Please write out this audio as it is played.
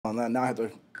on that. Now I have to.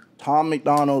 Tom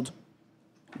MacDonald,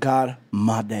 God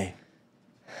Mode.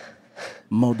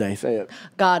 Mode, say it.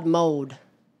 God Mode.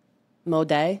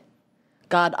 Mode?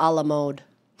 God a la mode.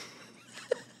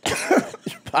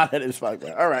 Pothead is fucked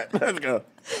up. All right, let's go.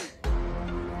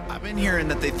 I've been hearing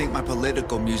that they think my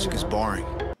political music is boring.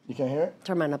 You can't hear it?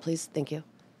 Turn mine up, please. Thank you.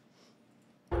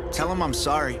 Tell them I'm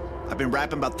sorry. I've been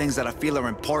rapping about things that I feel are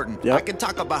important. Yep. I can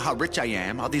talk about how rich I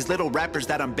am, all these little rappers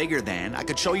that I'm bigger than. I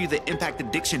could show you the impact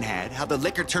addiction had, how the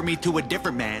liquor turned me to a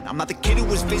different man. I'm not the kid who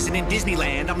was visiting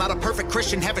Disneyland. I'm not a perfect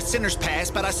Christian, have a sinner's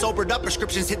past, but I sobered up,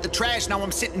 prescriptions hit the trash. Now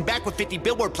I'm sitting back with 50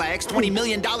 billboard plaques, $20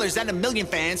 million and 1 million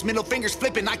fans. Middle fingers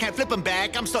flipping, I can't flip them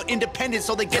back. I'm so independent,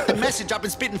 so they get the message. I've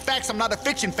been spitting facts, I'm not a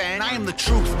fiction fan. I am the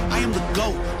truth, I am the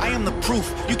GOAT, I am the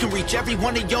proof. You can reach every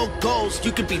one of your goals.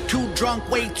 You can be too drunk,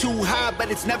 way too high, but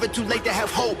it's never too late to have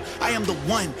hope. I am the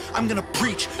one, I'm gonna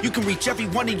preach. You can reach every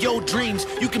one of your dreams.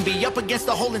 You can be up against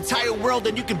the whole entire world,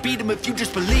 and you can beat them if you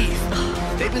just believe.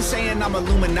 They've been saying I'm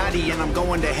Illuminati and I'm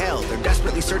going to hell. They're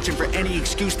desperately searching for any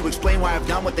excuse to explain why I've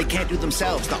done what they can't do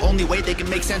themselves. The only way they can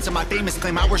make sense of my famous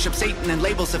claim I worship Satan and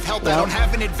labels of help. I don't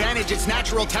have an advantage, it's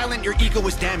natural talent. Your ego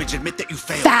is damaged, admit that you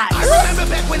failed. I remember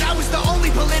back when I was the only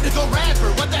political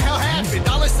rapper. What the hell happened?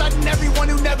 All of a sudden everyone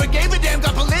who never gave a damn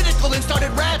got political and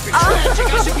started rapping.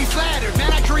 Tragic, I should be flattered.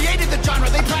 Man, I created the genre,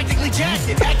 they practically jacked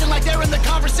it. Acting like they're in the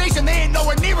conversation, they ain't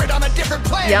nowhere near it on a different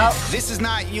planet. This is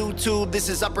not YouTube, this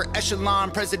is upper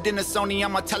echelon. President of Sony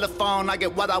on my telephone. I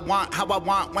get what I want, how I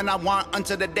want, when I want,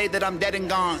 until the day that I'm dead and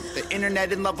gone. The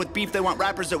internet in love with beef, they want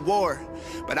rappers at war.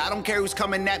 But I don't care who's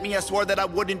coming at me, I swore that I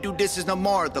wouldn't do disses no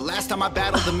more. The last time I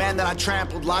battled the man that I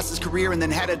trampled, lost his career and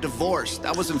then had a divorce.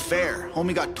 That wasn't fair,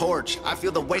 homie got torched. I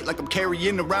feel the weight like I'm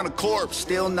carrying around a corpse.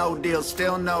 Still no deal,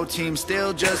 still no team,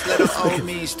 still just little old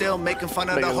me. Still making fun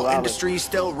of the whole industry,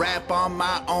 still rap on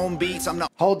my own beats. I'm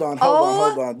not. Hold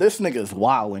on. This nigga's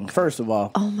wilding, first of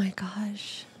all. Oh my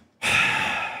gosh.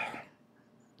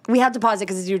 We have to pause it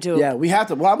because it's YouTube. Yeah, we have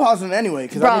to. Well, I'm pausing it anyway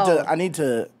because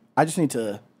I just need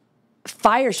to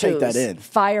fire shoes. take that in.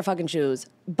 Fire fucking shoes.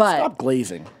 But stop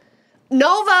glazing.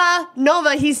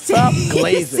 Nova, he's stop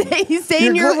glazing. He's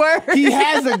saying your word. He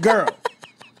has a girl.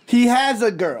 He has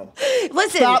a girl.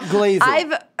 Listen, stop glazing.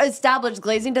 I've established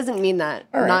glazing doesn't mean that.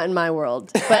 Right. Not in my world.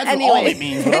 But That's anyway, all it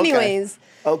means. anyways.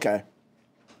 Okay.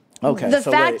 The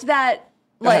fact that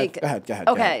like go ahead.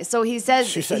 Okay, so he says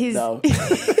she said he's no.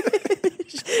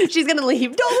 She's gonna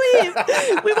leave. Don't leave.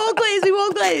 We won't glaze.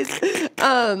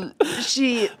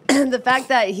 The fact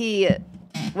that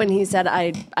when he said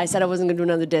I said I wasn't gonna do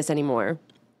another diss anymore.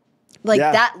 Like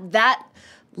that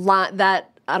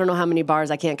I don't know how many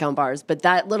bars, I can't count bars, but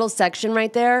that little section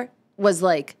right there was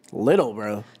like little,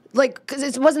 bro. Like, because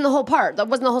it wasn't the whole part. That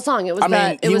wasn't the whole song. It was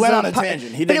he went on a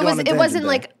tangent. He did go on a tangent. It wasn't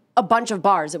like a bunch of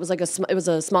bars. It was like it was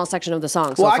a small section of the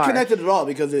song. Well, I connected it all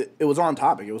because it was on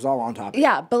topic. It was all on topic.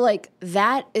 Yeah, but like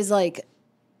that is like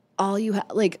all you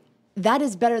have. Like that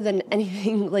is better than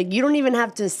anything. Like you don't even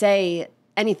have to say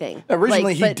anything.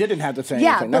 Originally, he didn't have to say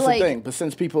anything. That's the thing. But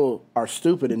since people are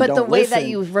stupid and don't listen, the way that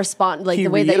you respond, like the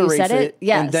way that you said it,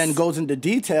 yes, and then goes into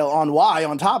detail on why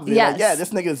on top of it. Yes. Like, yeah,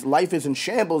 this nigga's life is in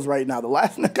shambles right now. The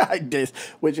last nigga I dissed,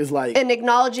 which is like, and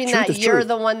acknowledging that you're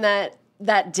the one that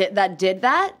did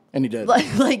that. And he did.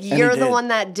 Like you're the one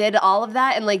that did all of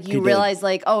that, and like you realize,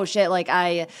 like, oh shit, like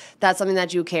that's something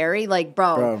that you carry. Like,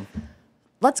 bro.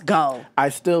 Let's go. I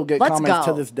still get comments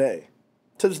to this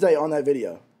day on that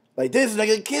video. Like, this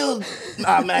nigga killed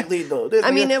Mac Lethal.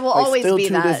 I mean, it will always be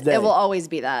that. It will always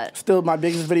be that. Still my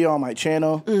biggest video on my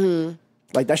channel. Mm-hmm.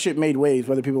 Like, that shit made waves,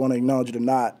 whether people want to acknowledge it or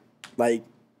not. Like,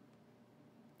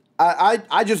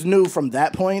 I just knew from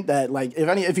that point that, like,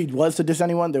 if he was to diss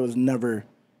anyone, there would never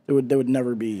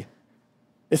be.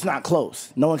 It's not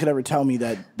close. No one could ever tell me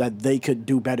that they could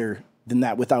do better than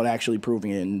that without actually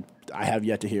proving it, and I have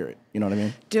yet to hear it. You know what I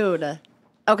mean? Dude.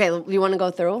 Okay, you want to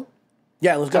go through?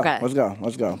 Yeah, let's go. Okay.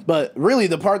 Let's go. But really,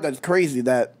 the part that's crazy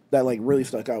that like really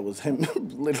stuck out was him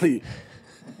literally.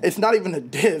 It's not even a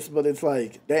diss, but it's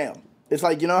like, damn. It's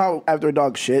like, you know how after a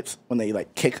dog shits, when they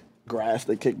like kick grass,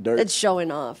 they kick dirt. It's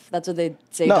showing off. That's what they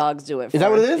say dogs do it for. Is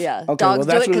that what it is? Yeah. Okay, dogs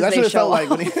do it because they show off. Like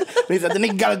when he said the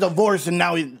nigga got a divorce and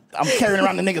now I'm carrying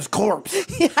around the nigga's corpse.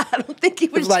 Yeah, I don't think he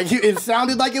was. It's like it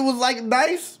sounded like it was like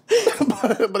nice,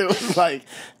 but it was like,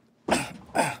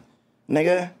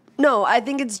 nigga. No, I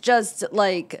think it's just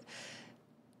like.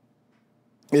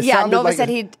 Nova like said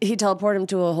he teleported him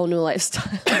to a whole new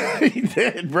lifestyle. He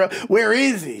did, bro. Where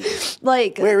is he?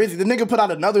 Like, where is he? The nigga put out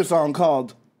another song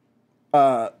called.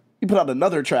 He put out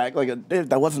another track,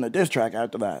 that wasn't a diss track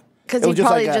after that. Because he's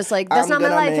probably just like, that's not my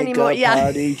life anymore. Yeah.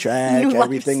 Party track.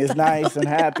 Everything is nice and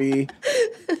happy.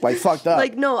 Like, fucked up.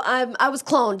 Like, no, I was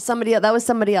cloned. Somebody else. That was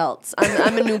somebody else.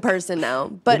 I'm a new person now.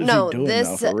 But what is no, he doing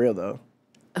this though, for real though.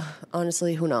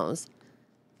 Honestly, who knows?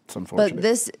 It's unfortunate. But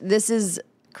this is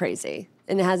crazy,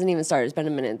 and it hasn't even started. It's been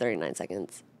 1 minute and 39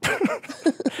 seconds.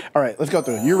 All right, let's go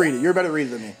through it. You read it. You're a better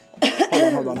reader than me.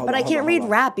 Hold on. But I can't read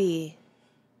rappy.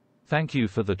 Thank you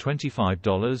for the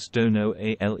 $25. Dono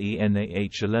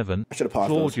ALENAH 11. I should have paused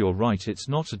Flawd, those. you're right. It's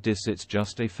not a diss. It's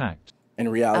just a fact. And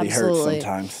reality Absolutely. hurts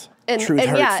sometimes. And Truth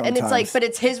hurts yeah, sometimes. and it's like, but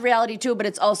it's his reality too, but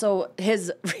it's also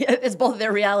his, it's both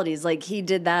their realities. Like, he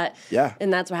did that. Yeah.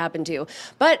 And that's what happened to you.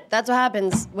 But that's what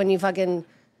happens when you fucking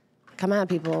come at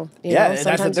people. You Yeah, know? that's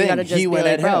the Sometimes you thing. gotta just He be went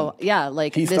like, at bro, him. yeah,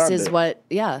 like, He this started is it. what,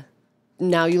 yeah.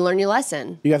 Now you learn your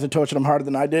lesson. You guys are torturing him harder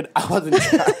than I did. I wasn't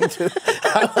trying to.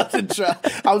 I wasn't trying.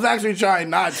 I was actually trying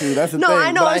not to. That's the thing. No,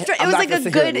 I know. But It was like a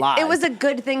good. It was a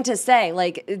good thing to say.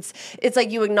 Like, it's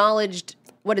like you acknowledged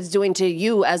what it's doing to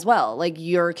you as well. Like,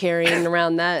 you're carrying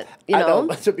around that. You know. I know,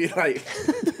 but to be like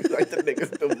the nigga's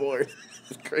divorced.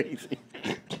 It's crazy.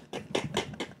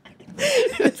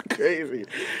 It's crazy.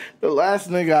 The last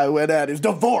nigga I went at is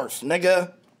divorced,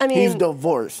 nigga. I mean, he's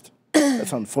divorced.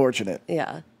 That's unfortunate.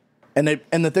 Yeah. And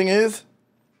the thing is,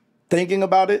 thinking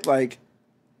about it, like,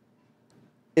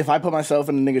 if I put myself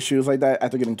in a nigga's shoes like that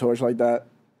after getting torched like that,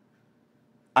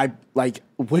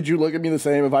 would you look at me the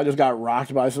same if I just got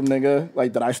rocked by some nigga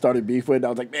like that I started beef with? I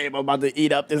was like, babe, I'm about to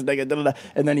eat up this nigga, da, da, da,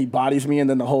 and then he bodies me, and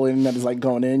then the whole internet is like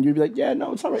going in. You'd be like, yeah,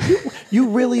 no, it's all right. You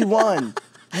really won.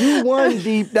 You won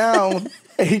deep down,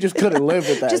 and he just couldn't live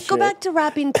with that. Just go back to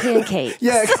wrapping pancakes.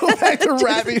 Yeah, go back to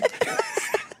wrapping.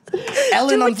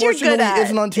 Ellen, unfortunately,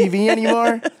 isn't on TV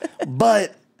anymore,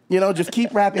 but, you know, just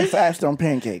keep rapping fast on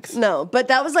pancakes. No, but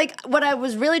that was like, what I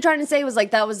was really trying to say was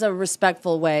like, that was a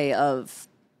respectful way of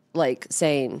like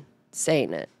saying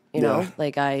it, you know?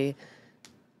 Like,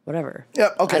 whatever. Yeah,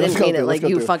 okay, I didn't mean it like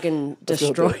you through. fucking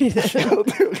destroyed it.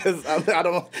 Because I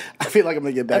feel like I'm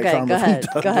going to get back Okay, karma go ahead,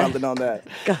 from go ahead. something on that.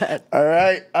 Go ahead. All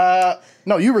right.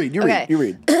 No, you read. Okay. You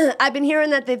read. I've been hearing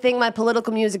that they think my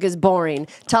political music is boring.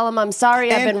 Tell them I'm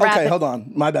sorry. I've been rapping. Okay, hold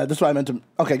on. My bad. That's what I meant to.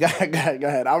 Okay, go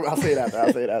ahead. I'll say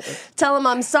it after. Tell them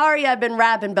I'm sorry I've been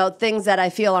rapping about things that I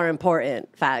feel are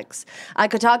important. Facts. I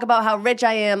could talk about how rich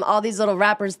I am. All these little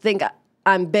rappers think that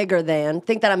I'm bigger than.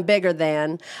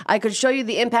 I could show you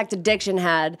the impact addiction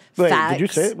had. Wait, Facts. did you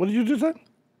say it? What did you just say?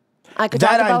 I could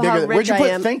talk about how Where'd rich you I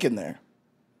put am. think in there?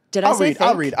 Did I say think?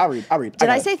 I'll read. Did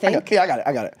I say think? Yeah,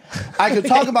 I got it. I could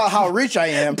talk about how rich I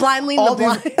am. Blind leading the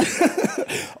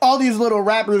blind. All these little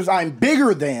rappers I'm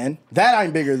bigger than.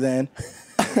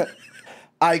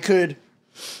 I could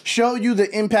show you the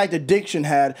impact addiction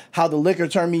had, how the liquor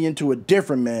turned me into a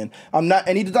different man. I'm not,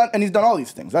 and he's done all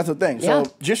these things. That's the thing. Yeah.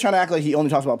 So just trying to act like he only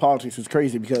talks about politics is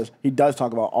crazy because he does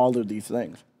talk about all of these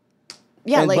things.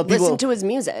 Yeah, But listen to his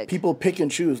music. People pick and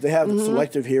choose. They have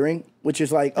selective hearing, which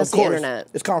is like, That's of course, the internet.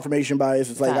 it's confirmation bias.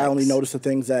 It's like I only Facts. notice the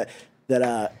things that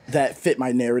fit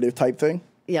my narrative type thing.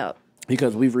 Yeah.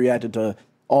 Because we've reacted to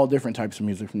all different types of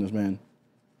music from this man.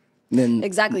 And then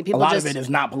Exactly. a People lot just of it is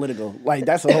not political. Like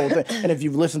that's the whole thing. And if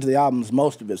you've listened to the albums,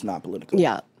 most of it's not political.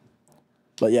 Yeah.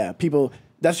 But yeah, people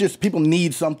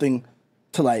need something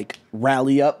to like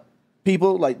rally up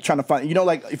people, like trying to find, you know,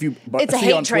 like if you It's a see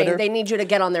hate on train. Twitter, They need you to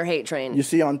get on their hate train. you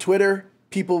see on Twitter,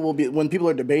 when people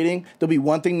are debating, there'll be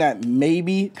one thing that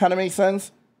maybe kind of makes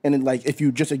sense. And then, like, if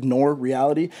you just ignore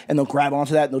reality, and they'll grab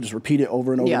onto that, and they'll just repeat it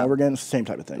over and over and over again. It's the same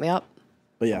type of thing. Yep.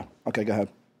 But yeah, okay, go ahead.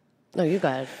 No, you go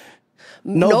ahead.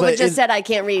 No, Nova but just said I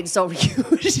can't read, so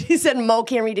she said Mo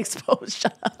can't read exposed.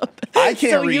 Shut up. I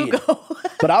can't so read. You go.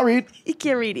 But I'll read. He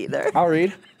can't read either. I'll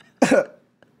read.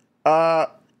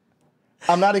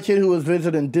 I'm not a kid who was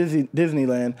visiting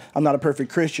Disneyland. I'm not a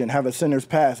perfect Christian, have a sinner's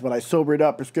past, but I sobered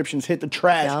up, prescriptions hit the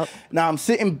trash. Yep. Now I'm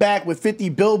sitting back with 50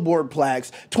 billboard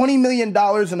plaques, $20 million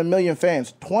and a million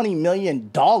fans. $20 million?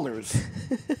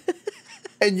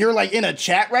 And you're like in a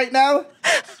chat right now?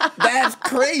 That's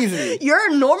crazy.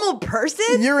 You're a normal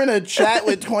person? You're in a chat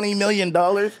with $20 million?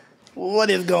 What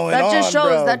is going on,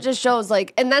 That just shows,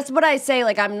 like, and that's what I say,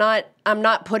 like, I'm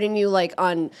not putting you, like,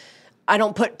 on... I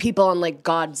don't put people on like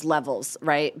God's levels,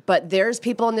 right? But there's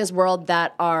people in this world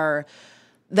that walk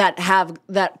They're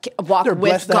with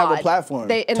blessed to God. have a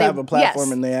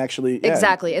platform. And they actually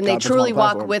exactly, and they God puts them truly on a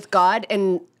walk platform. with God,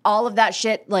 and all of that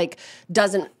shit like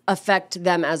doesn't affect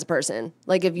them as a person.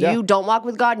 Like if you don't walk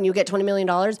with God and you get $20 million,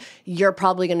 you're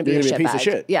probably going to be You're a gonna be a piece of shitbag.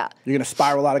 shit. Yeah, you're gonna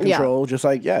spiral out of control, just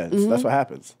like that's what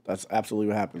happens. That's absolutely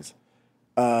what happens.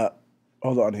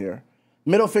 Hold on here.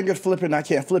 Middle fingers flipping, I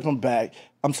can't flip them back.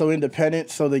 I'm so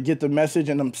independent, so they get the message,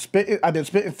 and I've been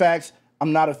spitting facts.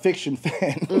 I'm not a fiction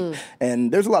fan.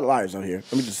 And there's a lot of liars out here.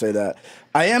 Let me just say that.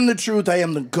 I am the truth. I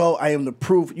am the GOAT. I am the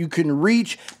proof. You can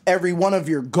reach every one of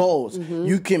your goals.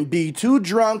 You can be too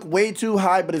drunk, way too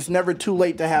high, but it's never too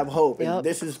late to have hope. And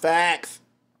this is facts.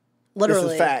 Literally.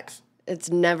 This is facts. It's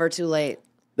never too late.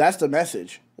 That's the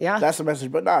message. Yeah. That's the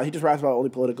message. But nah, he just raps about only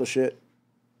political shit.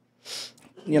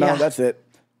 You know, that's it.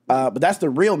 But that's the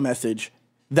real message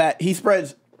that he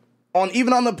spreads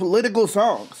even on the political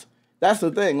songs. That's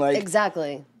the thing. Like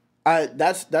exactly.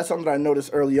 That's something that I noticed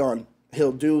early on.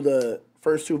 He'll do the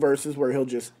first 2 verses where he'll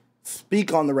just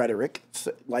speak on the rhetoric,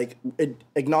 like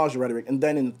acknowledge the rhetoric, and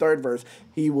then in the 3rd verse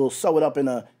he will sew it up in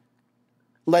a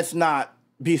let's not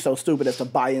be so stupid as to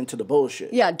buy into the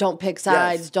bullshit. Yeah, don't pick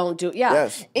sides, don't do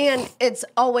Yes. And it's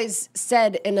always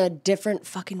said in a different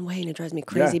fucking way, and it drives me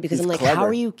crazy because I'm like, clever. how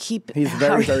are you keep He's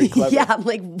very clever. Yeah, I'm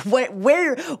like,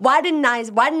 why didn't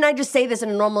I just say this in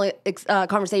a normal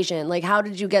conversation? Like, how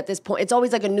did you get this point? It's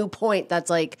always like a new point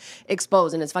that's like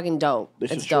exposed, and it's fucking dope.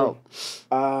 It's dope.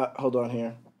 Hold on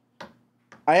here.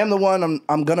 I am the one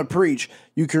I'm gonna preach.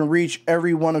 You can reach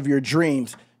every one of your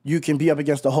dreams. You can be up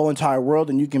against the whole entire world,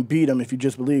 and you can beat them if you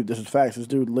just believe. This is facts. This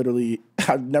dude literally,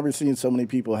 I've never seen so many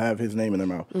people have his name in their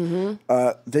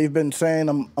mouth. They've been saying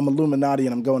I'm Illuminati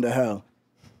and I'm going to hell.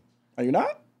 Are you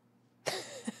not?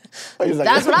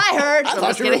 That's what I heard. I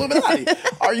thought you were Illuminati.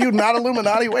 Are you not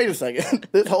Illuminati? Wait a second.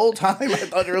 This whole time I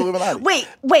thought you were Illuminati.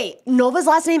 Wait. Nova's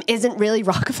last name isn't really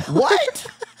Rockefeller. What?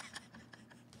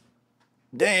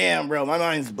 Damn, bro. My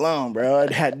mind's blown, bro.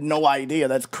 I had no idea.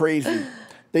 That's crazy.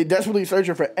 They desperately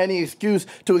searching for any excuse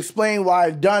to explain why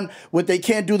I've done what they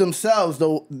can't do themselves.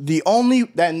 Though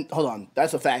hold on,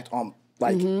 that's a fact.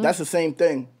 That's the same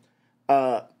thing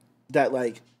that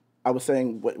like I was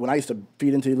saying when I used to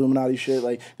feed into Illuminati shit.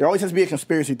 Like there always has to be a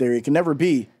conspiracy theory. It can never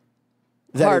be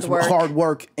that hard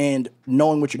work and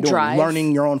knowing what you're doing,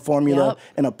 learning your own formula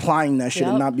and applying that shit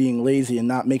and not being lazy and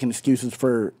not making excuses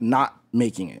for not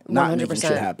making it, not making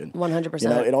shit happen. 100%. You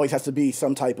know, it always has to be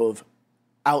some type of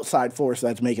outside force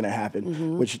that's making it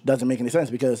happen, which doesn't make any sense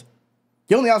because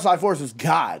the only outside force is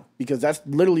God, because that's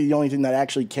literally the only thing that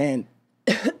actually can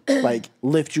like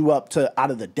lift you up to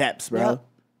out of the depths, bro.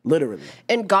 Literally.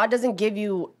 And God doesn't give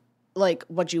you like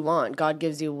what you want. God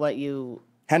gives you what you.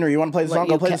 Henry, you want to play the song?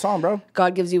 Go play the song, bro.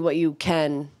 God gives you what you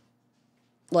can,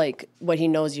 like what He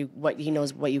knows what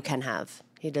you can have.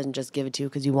 He doesn't just give it to you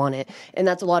because you want it, and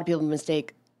that's a lot of people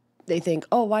mistake. They think,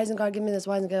 oh, why isn't God giving me this?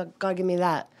 Why isn't God giving me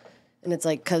that? And it's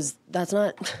like, because that's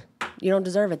not, you don't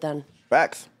deserve it then.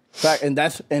 Facts.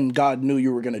 And God knew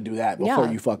you were going to do that before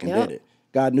you fucking did it.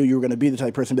 God knew you were going to be the type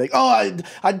of person to be like, oh,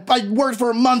 I worked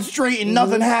for a month straight and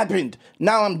nothing happened.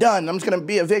 Now I'm done. I'm just going to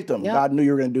be a victim. God knew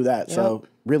you were going to do that. So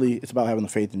really, it's about having the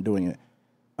faith in doing it.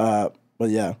 But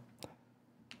yeah.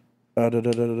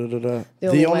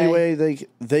 The only way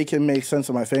they can make sense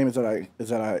of my fame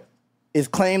is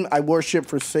claim I worship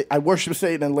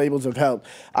Satan and labels of help.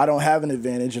 I don't have an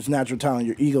advantage. It's natural talent.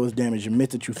 Your ego is damaged.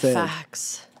 Admit that you failed.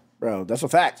 Facts. Bro, that's a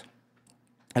fact.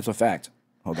 That's a fact.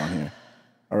 Hold on here.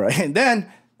 All right. And then,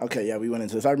 okay, yeah, we went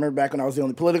into this. I remember back when I was the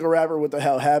only political rapper, what the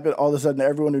hell happened? All of a sudden,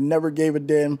 everyone who never gave a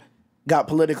damn got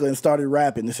political and started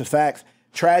rapping. This is facts.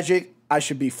 Tragic. I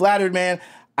should be flattered, man.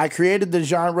 I created the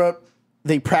genre.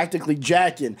 They practically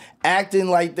jacking, acting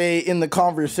like they in the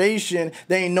conversation.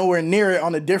 They ain't nowhere near it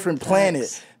on a different planet.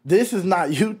 Thanks. This is not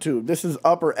YouTube. This is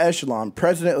upper echelon.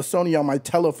 President of Sony on my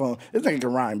telephone. This nigga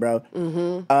can rhyme, bro.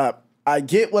 I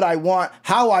get what I want,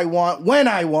 how I want, when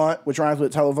I want, which rhymes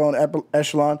with telephone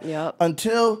echelon,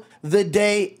 until the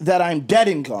day that I'm dead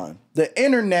and gone. The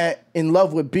internet in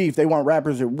love with beef. They want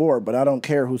rappers at war, but I don't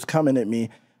care who's coming at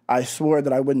me. I swore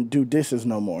that I wouldn't do disses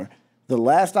no more. The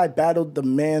last I battled, the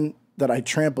man that I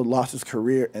trampled lost his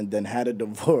career and then had a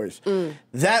divorce.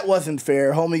 That wasn't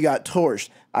fair. Homie got torched.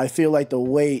 I feel the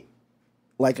weight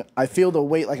like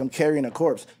I'm carrying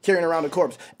around a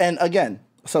corpse. And again,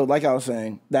 so like I was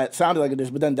saying, that sounded like a diss,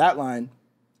 but then that line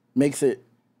makes it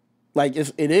like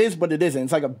it is, but it isn't.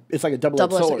 It's like a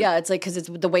double-edged sword. Yeah, it's like because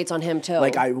the weight's on him too.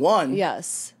 Like I won.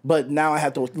 Yes. But now I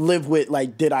have to live with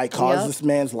like, did I cause this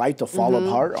man's life to fall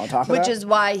apart on top of that? Which is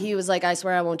why he was like, I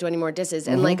swear I won't do any more disses.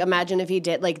 And like, imagine if he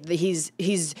did. Like he's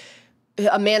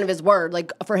a man of his word.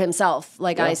 Like for himself.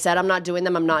 Like I said, I'm not doing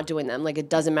them. I'm not doing them. Like it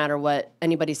doesn't matter what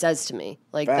anybody says to me.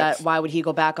 Like that. Why would he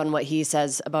go back on what he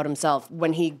says about himself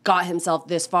when he got himself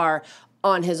this far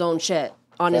on his own shit,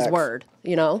 on his word?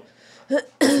 You know.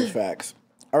 Facts.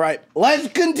 All right, let's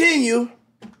continue.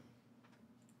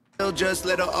 Still just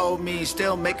little old me,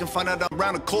 still making fun of the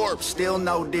round a corpse. Still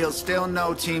no deal, still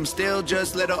no team. Still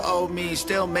just little old me,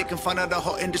 still making fun of the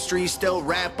whole industry. Still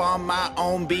rap on my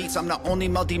own beats. I'm the only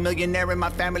multi-millionaire in my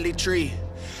family tree.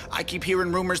 I keep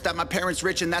hearing rumors that my parents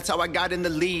rich and that's how I got in the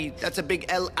lead. That's a big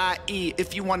L-I-E.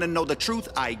 If you want to know the truth,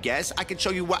 I guess I can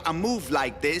show you why I move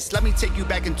like this. Let me take you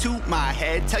back into my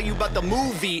head, tell you about the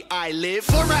movie I live.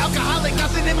 Former alcoholic,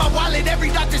 nothing in my wallet. Every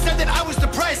doctor said that I was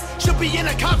depressed. Should be in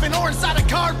a coffin or inside a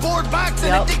cardboard box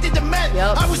and addicted to meth.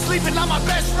 I was sleeping on my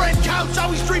best friend couch,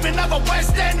 always dreaming of a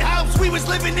West End house. We was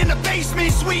living in a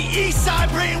basement, sweet east side,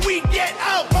 praying we'd get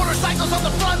out. Motorcycles on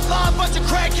the front lawn, bunch of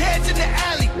crackheads in the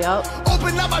alley.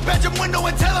 Open up my bedroom window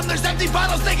and tell them there's empty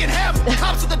bottles they can have.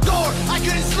 Cops at the door, I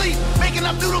couldn't sleep, making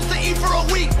up noodles to eat for a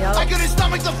week. I couldn't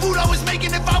stomach the food I was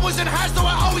making if I wasn't high, so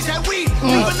I always had weed.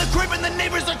 Leaving the crib and the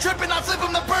neighbors are tripping, I flip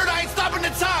them the bird, I ain't stopping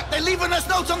to talk. They leaving us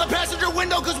notes on the passenger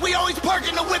window, cause we always park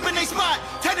in the whip in they spot.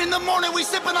 10 in the morning, we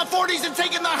sipping on 40s and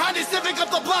taking the Honda Civic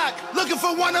up the block. Looking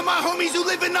for one of my homies who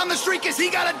living on the street cause he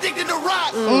got addicted to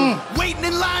rock. Waiting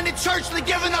in line at church, they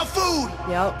giving out food.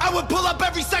 I would pull up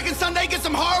every second Sunday, get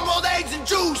some hard-boiled eggs and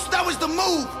juice. That was the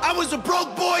move. I was a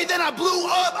broke boy, then I blew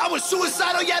up. I was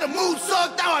suicidal, yeah, the mood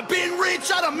sucked. Now I've been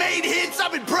rich, I done made hits.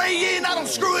 I've been praying, I don't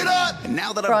screw it up. And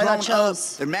now that I've grown up,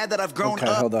 they're mad that I've grown up.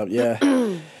 Okay, hold up, yeah.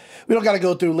 We don't got to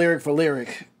go through lyric for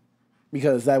lyric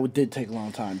because that did take a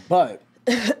long time. But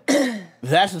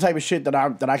that's the type of shit that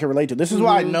I can relate to. This is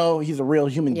why I know he's a real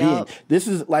human being. This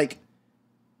is like,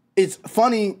 it's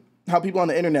funny how people on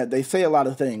the internet, they say a lot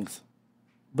of things,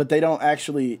 but they don't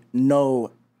actually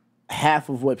know half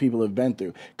of what people have been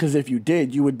through. Because if you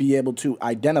did, you would be able to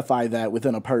identify that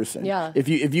within a person. Yeah. If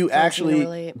you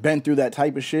actually been through that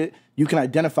type of shit, you can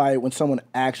identify it when someone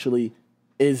actually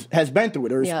has been through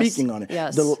it or is speaking on it.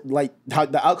 Yes. How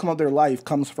the outcome of their life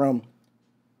comes from,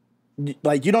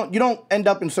 like, you don't end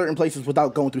up in certain places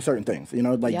without going through certain things. You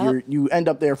know, like you end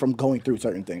up there from going through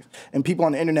certain things. And people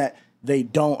on the internet, they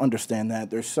don't understand that.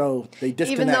 They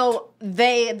disconnect. Even though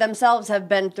they themselves have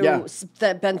been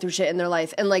through shit in their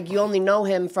life, and like you only know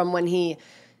him from when he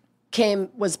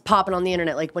was popping on the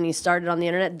internet, like when he started on the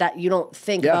internet. That you don't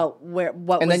think about what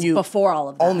was before all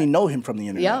of that. Only know him from the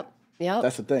internet. Yep.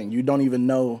 That's the thing. You don't even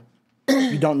know.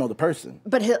 You don't know the person.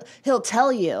 But he'll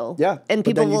tell you. Yeah. And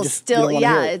people will still.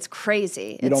 Yeah, it's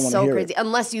crazy. It's so crazy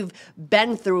unless you've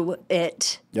been through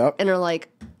it. Yep. And are like,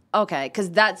 okay,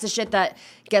 because that's the shit that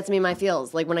gets me in my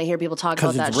feels. Like when I hear people talk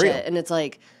about that shit, and it's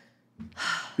like,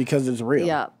 because it's real.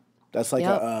 Yeah, that's like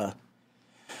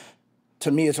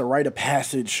to me, it's a rite of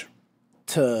passage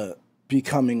to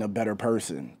becoming a better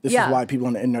person. This is why people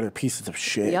on the internet are pieces of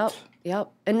shit.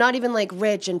 Yep. And not even like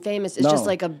rich and famous. It's just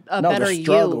like a better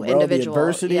you individual. The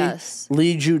adversity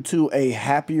leads you to a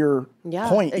happier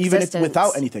point, even if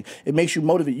without anything. It makes you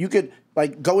motivated. You could,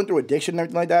 like, going through addiction and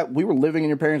everything like that. We were living in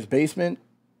your parents' basement,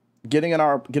 getting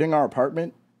our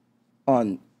apartment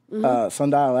on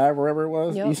Sundial Ave, wherever it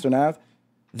was, Eastern Ave.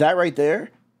 That right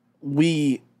there,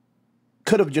 we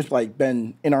could have just like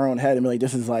been in our own head and be like,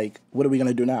 this is like, what are we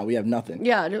gonna do now? We have nothing.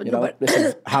 Yeah, but this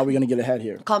is how are we gonna get ahead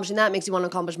here? Accomplishing that makes you want to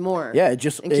accomplish more. Yeah,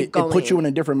 it puts you in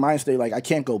a different mind state. Like, I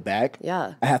can't go back.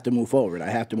 Yeah, I have to move forward. I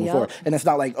have to move forward. And it's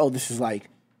not like, oh, this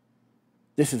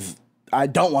is. I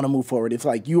don't want to move forward. It's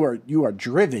like you are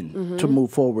driven to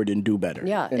move forward and do better.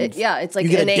 Yeah, it's like you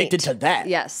get addicted to that.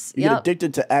 Yes, you get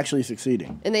addicted to actually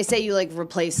succeeding. And they say you like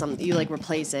replace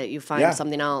it. You find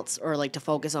something else or like to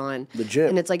focus on. Legit.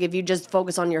 And it's like if you just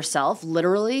focus on yourself,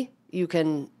 literally,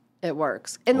 it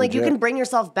works. And like you can bring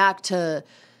yourself back to,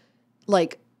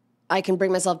 like, I can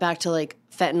bring myself back to like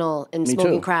fentanyl and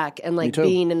smoking crack and like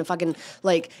being in a fucking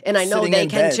like, and I know they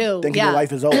can too. Thinking your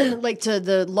life is over. Like to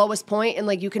the lowest point, and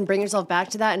like you can bring yourself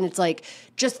back to that, and it's like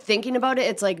just thinking about it,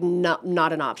 it's like not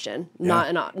an option, not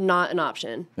an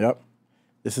option. Yep.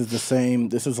 This is the same.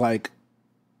 This is like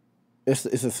it's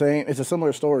the same. It's a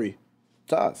similar story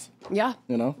to us. Yeah.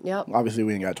 You know. Yep. Obviously,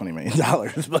 we ain't got $20 million,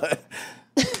 but.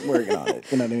 Working on it.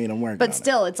 You know what I mean? I'm working on it. But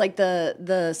still, it's like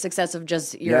the success of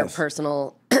just your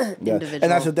personal individual.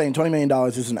 And that's the thing. $20 million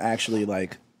isn't actually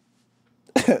like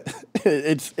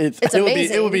it's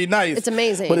amazing. It would be nice. It's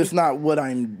amazing. But it's not what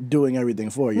I'm doing everything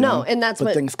for, you know? And that's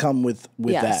but things come with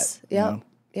that. Yep. You know?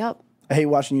 Yep. I hate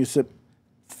watching you sip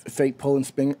fake Poland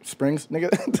Springs, nigga.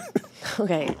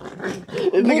 Okay.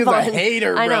 This nigga's a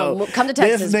hater, bro. I know. Come to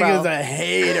Texas, This nigga's a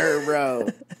hater, bro.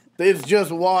 It's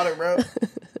just water, bro.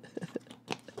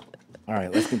 All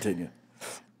right, let's continue.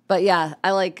 But yeah,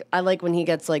 I like when he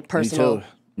gets like personal.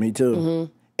 Me too.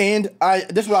 Mm-hmm. And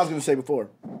this is what I was going to say before.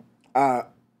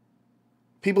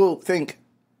 People think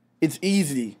it's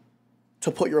easy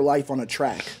to put your life on a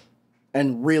track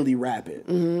and really rap it.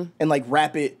 Mm-hmm. And like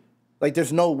rap it, like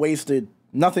there's nothing wasted.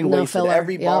 Filler.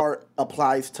 Every bar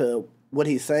applies to what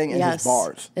he's saying and his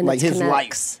bars. And like his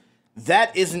life.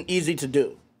 That isn't easy to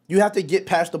do. You have to get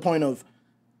past the point of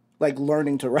like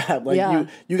learning to rap. Like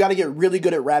you got to get really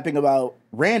good at rapping about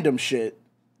random shit,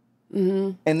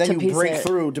 and then you break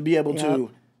through to be able to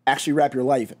actually rap your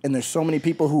life. And there's so many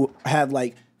people who have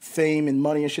like fame and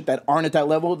money and shit that aren't at that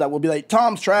level that will be like,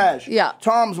 Tom's trash. Yeah.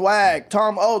 Tom's whack.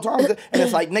 Tom's and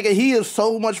it's like, nigga, he is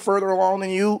so much further along than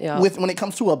you when it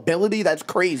comes to ability. That's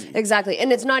crazy. Exactly.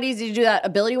 And it's not easy to do that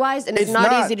ability wise, and it's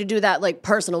not easy to do that like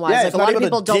personal wise. Like a lot of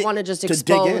people don't want to just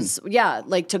expose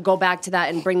like to go back to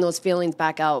that and bring those feelings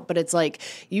back out. But it's like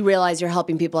you realize you're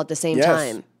helping people at the same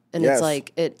time. And it's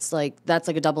like that's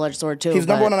like a double-edged sword too. He's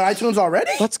number 1 on iTunes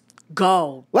already? Let's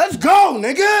go. Let's go,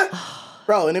 nigga.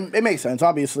 Bro, and it makes sense,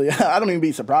 obviously. I don't even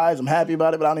be surprised. I'm happy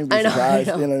about it, but I don't even be surprised.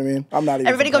 You know what I mean? I'm not even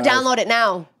Everybody surprised. go download it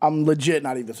now. I'm legit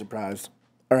not even surprised.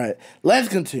 All right, let's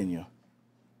continue.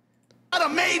 I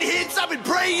done made hits, I've been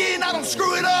praying, I don't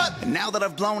screw it up. And now that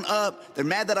I've blown up, they're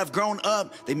mad that I've grown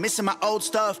up. They missing my old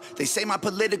stuff. They say my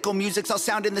political music's all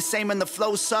sounding the same and the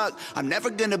flow suck. I'm never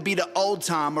gonna be the old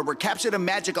Tom or recapture the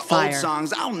magic of old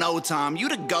songs. I don't know, Tom. You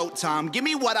the GOAT, Tom. Give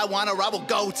me what I want or I will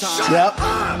go, Tom. Shut up.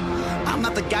 I'm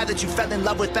not the guy that you fell in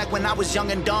love with back when I was young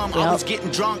and dumb. Always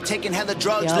getting drunk, taking hella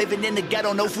drugs, living in the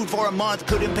ghetto, no food for a month.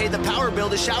 Couldn't pay the power bill,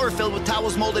 the shower filled with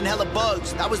towels, mold, and hella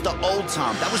bugs. That was the old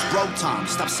Tom. That was broke Tom.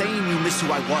 Stop saying you miss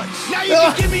who I was. Now you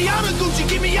can give me all the Gucci,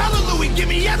 give me all the Louis, give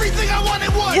me everything I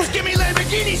wanted once. Give me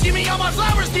Lamborghinis, give me all my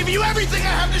flowers, give you everything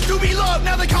I have just to be loved.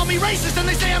 Now they call me racist and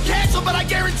they say I'm canceled, but I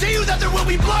guarantee you that there will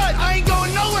be blood. I ain't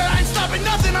going nowhere, I ain't stopping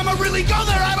nothing, I'ma really go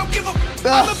there, I don't give a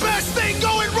I'm the best thing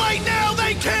going right now,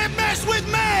 they can't mess with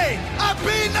me. I've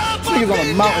been up, I've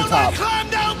been down, I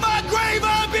climbed out my grave,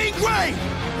 I'll be great.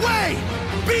 Wait,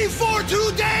 before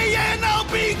today and I'll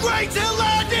be great till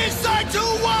I decide to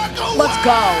walk away. Let's go.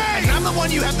 And I'm the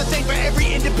one you have to thank for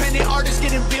every independent artist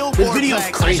getting Billboard. This video's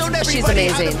crazy. I showed everybody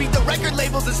how to beat the record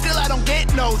labels and still I don't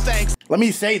get no thanks. Let me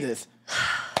say this.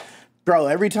 Bro,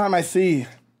 every time I see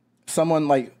someone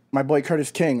like my boy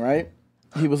Curtis King, right?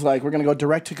 He was like, we're gonna go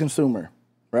direct to consumer,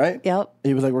 right? Yep.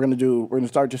 He was like, we're gonna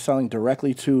start just selling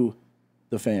directly to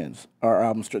the fans. Our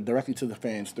albums directly to the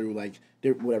fans through like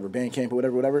whatever, Bandcamp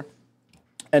or whatever.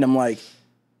 And I'm like,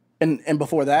 and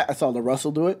before that, I saw the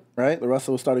Russell do it, right? The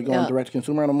Russell started going direct to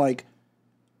consumer, and I'm like,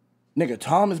 nigga,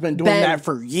 Tom has been doing that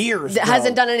for years.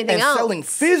 Hasn't done anything else. And selling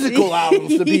physical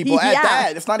albums to people at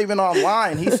that. It's not even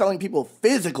online. He's selling people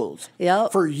physicals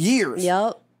for years.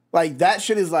 Like, that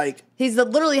shit is like... He's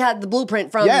literally had the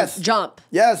blueprint from Jump.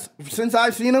 Yes. Since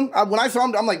I've seen him, when I saw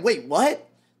him, I'm like, wait, what?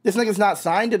 This nigga's not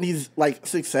signed and he's like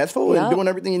successful and doing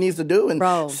everything he needs to do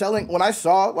and selling. When I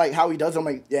saw like how he does, I'm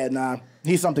like, yeah, nah,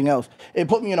 he's something else. It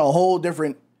put me in a whole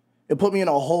different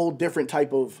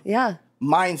type of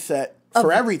mindset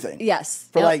for everything. Yes.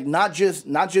 For like not just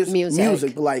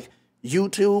music, but like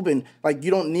YouTube and like you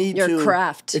don't need your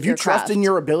craft. If you trust in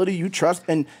your ability, you trust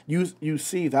and you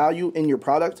see value in your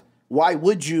product, why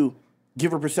would you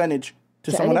give a percentage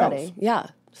to someone else? Yeah.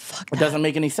 Fuck that. It doesn't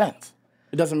make any sense.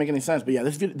 It doesn't make any sense, but yeah,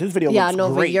 this video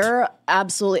looks great. You're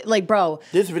absolutely, like, bro.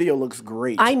 This video looks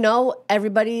great. I know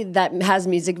everybody that has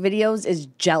music videos is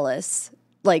jealous.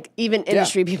 Like, even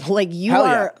industry people, like, you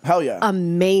are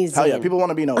amazing. Hell yeah, people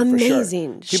want to be Nova, for sure.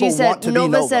 Amazing. She said,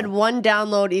 Nova said 1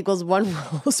 download equals 1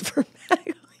 rose for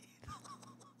Magdalene.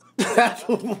 That's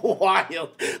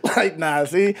wild. Like, nah,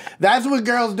 see? That's what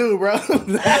girls do, bro.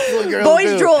 That's what girls do.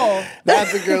 Boys drool.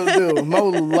 That's what girls do. Mo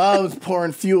loves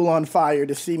pouring fuel on fire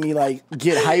to see me, like,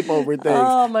 get hype over things.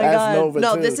 Oh, my God. Nova,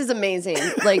 no, too. this is amazing.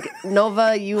 Like,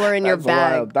 Nova, you are in your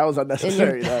bag. Wild. That was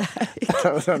unnecessary.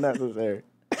 That was unnecessary.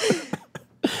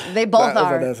 They both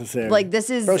are. Unnecessary. Like,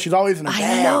 this is... Bro, she's always in a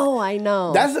bag. I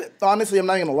know. Honestly, I'm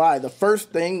not going to lie. The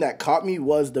first thing that caught me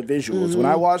was the visuals. When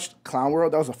I watched Clown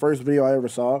World, that was the first video I ever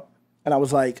saw. And I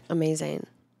was like... Amazing.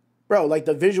 Bro, like,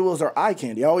 the visuals are eye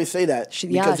candy. I always say that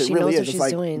because it really is. It's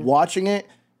like, watching it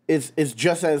is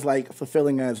just as, like,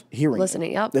 fulfilling as hearing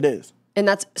Listening, it. It is. And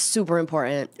that's super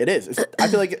important. It is. I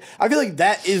feel like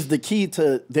that is the key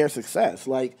to their success.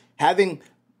 Like, having...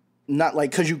 Not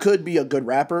like, because you could be a good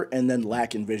rapper and then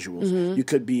lack in visuals. You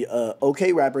could be a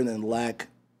okay rapper and then lack,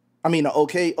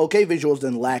 okay visuals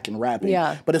then lack in rapping.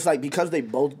 Yeah. But it's like, because they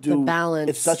both do, the balance.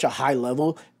 It's such a high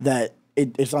level that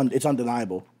it's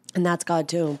undeniable. And that's God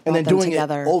too. And then doing it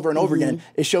over and over again,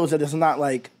 it shows that it's not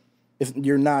like,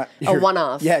 you're a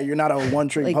one-off. Yeah, you're not a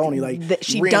one-trick pony. Like,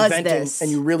 she does this.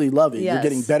 And you really love it. Yes. You're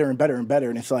getting better and better and better.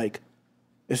 And it's like,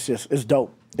 it's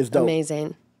dope. It's dope.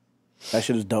 Amazing. That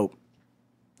shit is dope.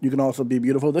 You can also be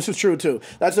beautiful. This is true too.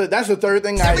 That's the third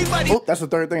thing. That's the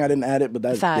third thing I didn't add it, but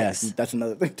that's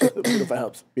another thing too. Beautiful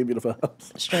helps. Be beautiful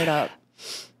helps. Straight up.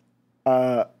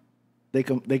 They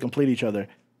complete each other.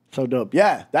 So dope.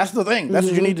 Yeah, that's the thing. That's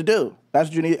what you need to do. That's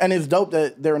what you need. And it's dope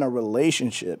that they're in a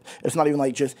relationship. It's not even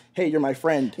like just, hey, you're my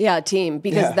friend. Yeah, team.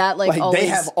 Because that always they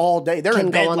have all day. They're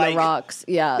in bed go on the rocks.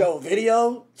 Yeah. Yo,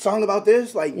 video, song about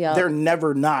this. Like, they're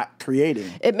never not creating.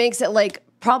 It makes it like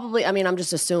probably, I mean, I'm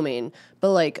just assuming,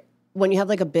 but like when you have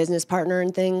like a business partner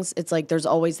and things, it's like there's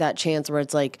always that chance where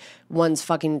it's like one's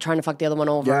fucking trying to fuck the other one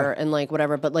over and like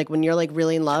whatever. But like when you're like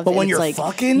really in love, but when it's you're like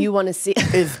fucking, you want to see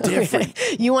it's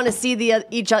different. You want to see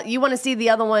you want to see the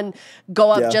other one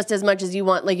go up just as much as you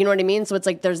want. Like, you know what I mean? So it's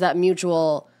like there's that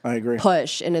mutual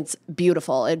push, and it's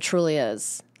beautiful. It truly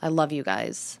is. I love you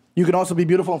guys. You can also be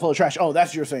beautiful and full of trash. Oh, that's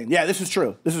what you're saying. Yeah, this is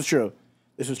true. This is true.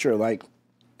 This is true. Like.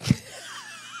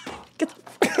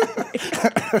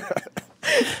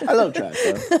 I love trash,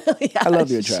 bro. I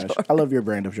love your trash. I love your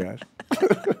brand of trash.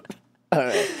 All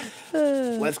right.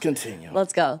 Let's continue.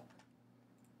 Let's go.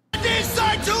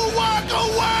 Decide to walk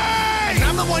away! And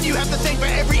I'm the one you have to thank for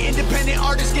every independent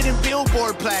artist getting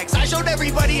Billboard plaques. I showed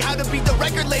everybody how to beat the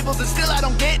record labels, and still I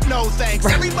don't get no thanks.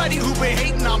 Everybody who been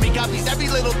hating on me copies every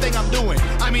little thing I'm doing.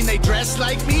 I mean, they dress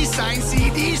like me, sign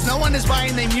CDs, no one is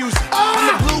buying their music.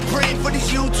 I'm the blueprint for these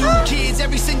YouTube kids.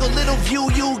 Every single little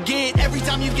view you get, every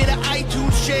time you get an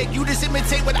iTunes check, you just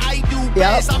imitate what I do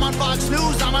best. I'm on Fox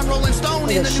News, I'm on Rolling Stone,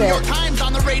 in the New York Times,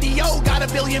 on the radio, got 1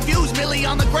 billion views, Millie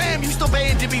on the gram, you still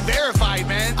paying to be verified,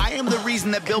 man. I am the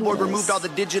reason that Billboard removed all the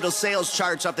digital sales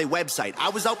charts off their website. I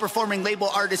was outperforming label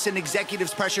artists, and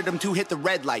executives pressured them to hit the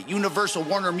red light. Universal,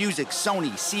 Warner Music,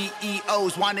 Sony,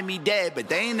 CEOs wanted me dead, but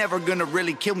they ain't never gonna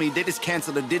really kill me. They just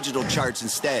cancel the digital charts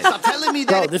instead. Stop telling me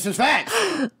that. Bro, this is facts.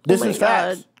 This is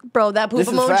facts. Bro, that poop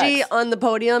emoji on the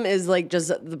podium is like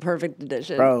just the perfect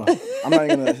addition. Bro, I'm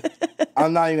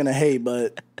not even gonna hate,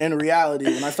 but in reality,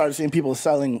 when I started seeing people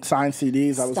selling signed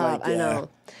CDs, I was like, yeah. I know.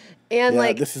 And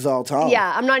like, this is all Tom.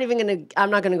 Yeah, I'm not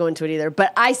gonna go into it either.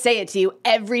 But I say it to you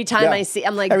every time I see.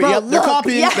 I'm like, bro, they're look.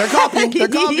 copying. They're copying. They're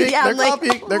copying. Yeah, they're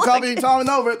copying. They're copying Tom and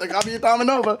Nova. They're copying Tom and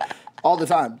Nova all the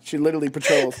time. She literally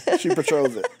patrols. She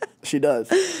patrols it. She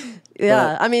does.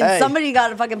 Yeah, but, I mean, somebody got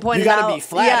to fucking point it out. You gotta be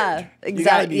flattered. Yeah, exactly. You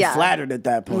gotta be flattered at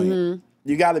that point.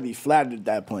 You gotta be flattered at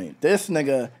that point. This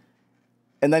nigga,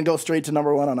 and then go straight to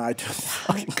 #1 on iTunes.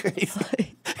 Fucking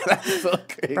crazy. That's so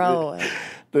crazy, bro.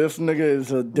 This nigga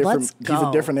is a different. He's a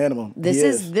different animal. This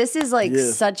is like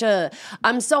such a.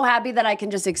 I'm so happy that I can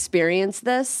just experience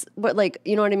this. But like,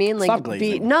 you know what I mean? Like, stop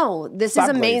glazing. This is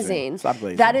amazing. Stop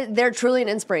glazing. They're truly an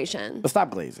inspiration. But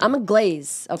stop glazing. I'm a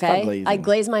glaze. Okay, stop glazing. I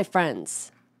glaze my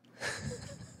friends.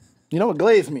 You know what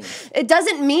glaze means? It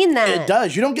doesn't mean that. It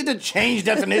does. You don't get to change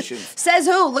definitions. Says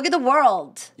who? Look at the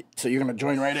world. So you're gonna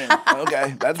join right in?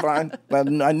 Okay, that's fine. I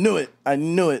knew it. I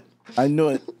knew it. I knew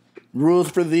it.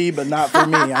 Rules for thee, but not for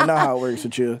me. I know how it works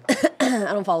with you.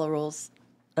 I don't follow rules.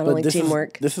 I don't like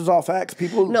teamwork. This is all facts.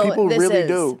 People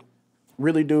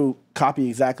really do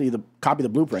copy the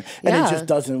blueprint, and it just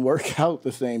doesn't work out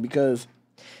the same because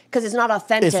it's not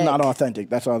authentic. It's not authentic.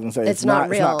 That's what I was gonna say. It's not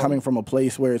real. It's not coming from a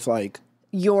place where it's like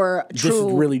your true this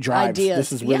is really drives. ideas.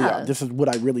 This is really this is what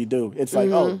I really do. It's like,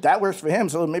 oh, that works for him,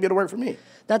 so maybe it'll work for me.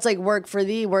 That's like work for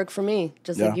thee, work for me.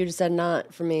 Just like you just said,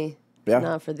 not for me. Yeah.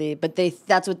 Not for thee. But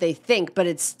that's what they think, but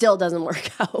it still doesn't work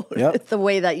out the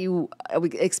way that you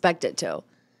expect it to.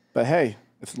 But hey,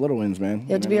 it's little wins, man.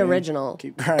 You have to be original.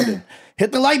 Keep grinding.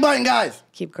 Hit the like button, guys.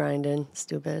 Keep grinding.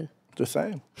 Stupid. Just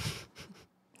saying.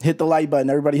 Hit the like button.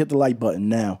 Everybody hit the like button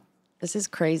now. This is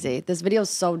crazy. This video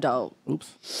is so dope.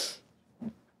 Oops.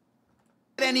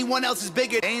 Anyone else is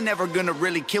bigger, they ain't never gonna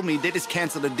really kill me. They just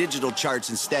cancel the digital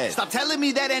charts instead. Stop telling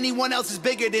me that anyone else is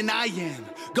bigger than I am.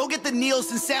 Go get the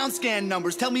Nielsen SoundScan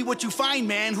numbers. Tell me what you find,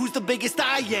 man. Who's the biggest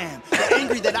I am? They're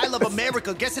angry that I love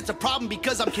America. Guess it's a problem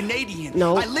because I'm Canadian.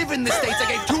 No. I live in the States.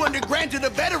 I gave 200 grand to the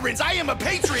veterans. I am a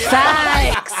patriot.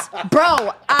 Facts.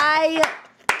 Bro,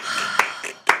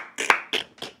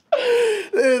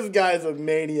 This guy's a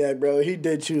maniac, bro. He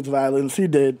did choose violence. He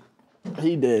did.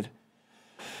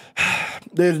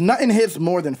 There's nothing hits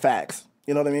more than facts.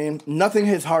 You know what I mean? Nothing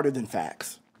hits harder than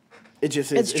facts. It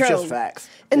just is. It's true. It's just facts.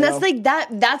 And that's like that.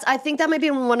 I think that might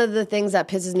be one of the things that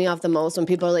pisses me off the most when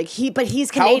people are like, but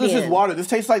he's Canadian. How old is his water? This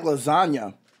tastes like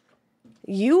lasagna.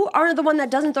 You are the one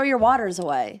that doesn't throw your waters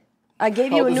away. I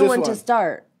gave you a new one to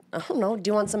start. I don't know. Do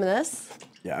you want some of this?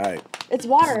 Yeah, all right. It's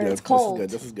water. It's cold.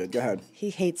 This is good. Go ahead.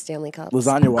 He hates Stanley Cups.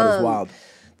 Lasagna water is wild.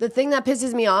 The thing that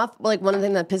pisses me off, like one of the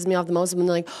things that pisses me off the most is when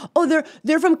they're like, oh,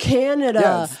 they're from Canada.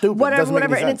 Yeah, it's stupid. Whatever.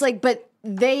 And it's like, but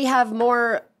they have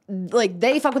more like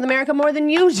they fuck with America more than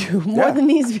you do, more than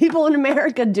these people in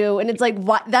America do. And it's like,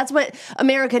 what? That's what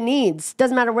America needs.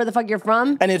 Doesn't matter where the fuck you're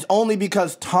from. And it's only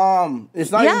because Tom,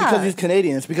 it's not even because he's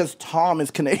Canadian, it's because Tom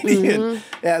is Canadian. It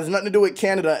has nothing to do with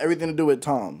Canada, everything to do with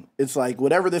Tom. It's like,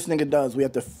 whatever this nigga does, we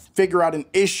have to figure out an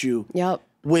issue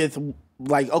with,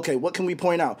 like, okay, what can we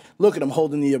point out? Look at him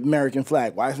holding the American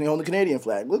flag. Why isn't he holding the Canadian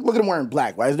flag? Look at him wearing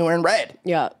black. Why isn't he wearing red?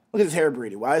 Yeah. Look at his hair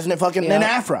braided. Why isn't it fucking an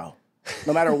afro?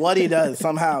 No matter what he does,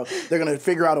 somehow they're going to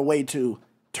figure out a way to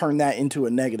turn that into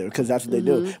a negative because that's what they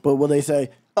do. But will they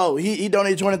say, oh, he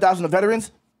donated $200,000 to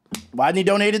veterans? Why didn't he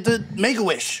donate it to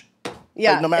Make-A-Wish?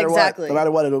 Yeah, like, no matter exactly. what, no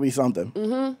matter what, it'll be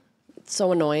something. It's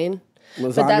so annoying.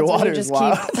 Lasagna but that's water when you is just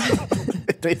wild.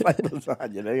 It tastes like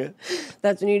lasagna, nigga.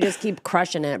 That's when you just keep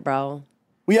crushing it, bro.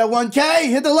 We have 1K.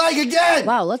 Hit the like again.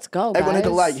 Wow, let's go, Everyone guys. hit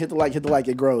the like. Hit the like. Hit the like.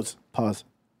 It grows. Pause.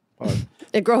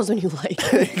 It grows when you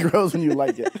like it. It grows when you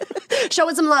like it. Show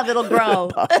it some love, it'll grow.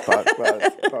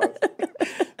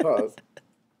 Pause.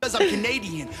 Because I'm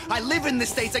Canadian, I live in the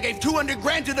States, I gave 200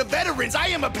 grand to the veterans. I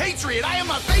am a patriot, I am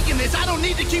not faking this. I don't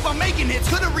need to keep on making hits.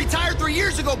 Could have retired 3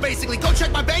 years ago, basically. Go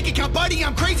check my bank account, buddy,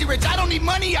 I'm crazy rich. I don't need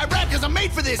money, I rap because I'm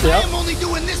made for this. I am only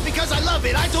doing this because I love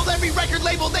it. I told every record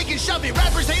label they can shove it.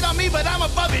 Rappers hate on me, but I'm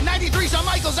above it. 93 Shawn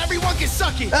Michaels, everyone can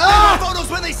suck it. I have photos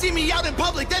when they see me out in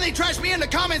public, then they trash me in the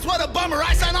comments. What a bummer.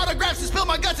 I sign autographs and spill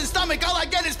my guts and stomach. All I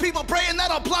get is people praying that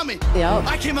I'll plummet.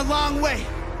 I came a long way,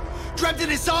 dreamt of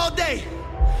this all day.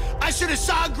 I should have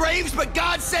saw graves, but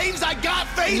God saves, I got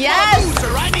faith. I'm a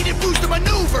loser, I needed boost to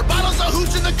maneuver. Bottles of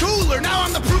hooch in the cooler. Now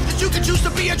I'm the proof that you can choose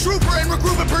to be a trooper and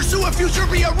regroup and pursue a future,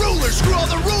 be a ruler. Screw all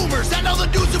the rumors, and all the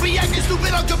dudes who be acting stupid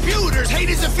on computers.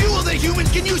 Hate is a fuel that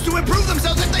humans can use to improve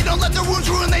themselves if they don't let their wounds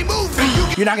ruin they move.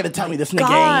 You're not gonna tell me this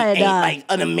nigga ain't like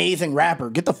an amazing rapper.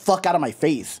 Get the fuck out of my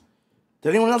face. Did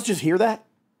anyone else just hear that?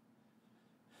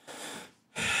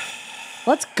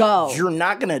 Let's go. You're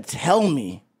not gonna tell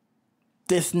me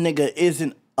this nigga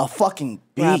isn't a fucking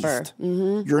beast.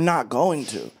 You're not going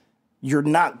to. You're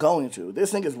not going to.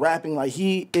 This nigga's rapping like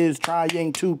he is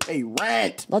trying to pay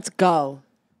rent. Let's go.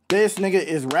 This nigga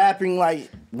is rapping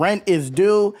like rent is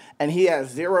due and he has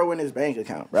zero in his bank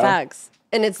account, bro. Facts.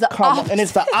 And it's the opposite. And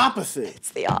it's the opposite.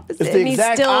 It's the opposite. It's the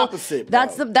exact opposite, bro.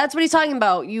 That's what he's talking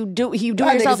about. You doing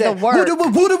yourself the work. That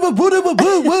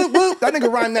nigga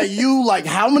rhymed that you like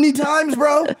how many times,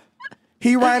 bro?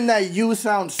 He rhymed that you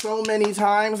sound so many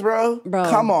times, bro.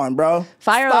 Come on, bro.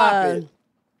 Stop it.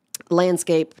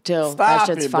 Landscape too. Stop that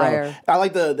shit's it, bro. fire. I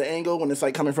like the angle when it's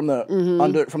like coming from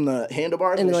the from the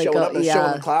handlebars and it's like showing up and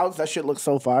showing the clouds. That shit looks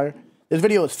so fire. This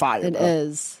video is fire. It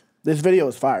is. This video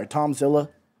is fire. Tomzilla.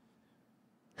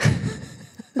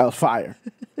 That was fire.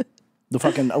 The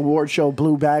fucking award show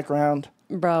blue background.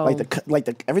 Bro. Like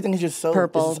the everything is just so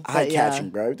purple, eye catching,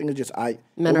 bro. Everything is just eye.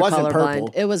 Men it wasn't colorblind.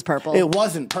 purple. It was purple. It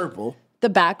wasn't purple. The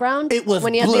background? It was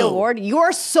when you blue. had the award.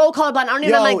 You're so colorblind. I don't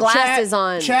even have my glasses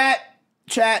on. Chat.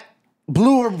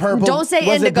 Blue or purple? Don't say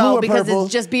was indigo because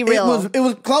it's just be real. It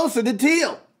was closer to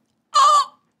teal.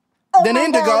 Oh than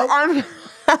indigo.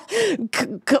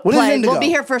 What is indigo? We'll be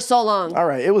here for so long. All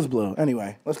right, it was blue.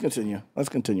 Anyway, let's continue.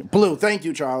 Blue. Thank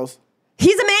you, Charles.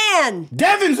 He's a man.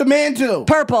 Devin's a man too.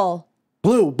 Purple.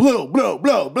 Blue.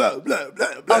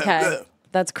 Okay.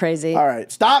 That's crazy. All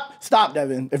right, stop,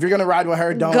 Devin. If you're gonna ride with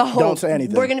her, don't say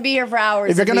anything. We're gonna be here for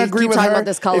hours. If you're gonna agree with her, about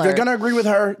this color. if you're gonna agree with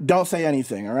her, don't say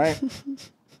anything. All right.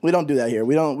 We don't do that here.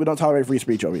 We don't tolerate free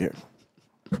speech over here.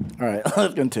 All right,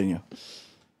 let's continue.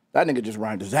 That nigga just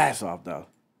rhymed his ass off though.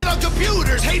 On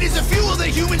computers, hate is a fuel that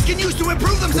humans can use to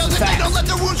improve themselves. If they don't let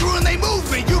their wounds ruin they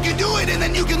movement, you can do it and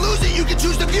then you can lose it. You can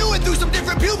choose to view it through some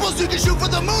different pupils. You can shoot for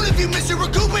the moon if you miss it,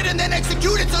 recoup it and then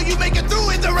execute it so you make it through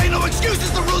it. There ain't no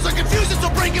excuses, the rules are confusing, so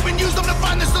break them and use them to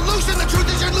find the solution. The truth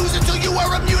is you're losing till you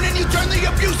are immune and you turn the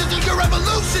abuse into your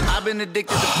evolution. I've been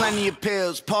addicted to plenty of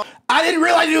pills. I didn't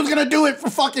realize he was gonna do it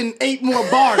for fucking 8 more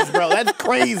bars, bro. That's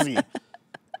crazy.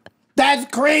 That's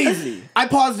crazy. I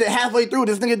paused it halfway through.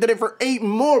 This nigga did it for 8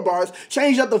 more bars,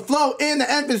 changed up the flow and the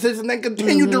emphasis, and then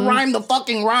continued to rhyme the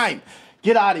fucking rhyme.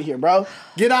 Get out of here, bro.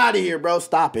 Get out of here, bro.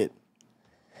 Stop it.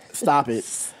 Stop it.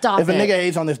 If a nigga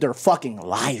hates on this, they're fucking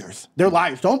liars. They're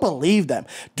liars. Don't believe them.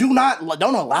 Don't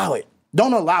allow it.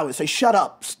 Don't allow it. Say, shut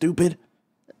up, stupid.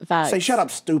 Facts. Say, shut up,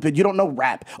 stupid. You don't know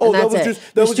rap. Oh, that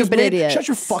was just me. Shut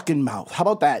your fucking mouth. How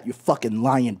about that, you fucking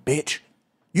lying bitch?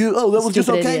 That was just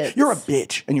okay? Idiots. You're a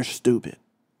bitch and you're stupid.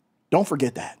 Don't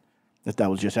forget that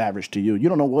was just average to you. You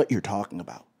don't know what you're talking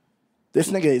about. This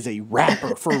nigga is a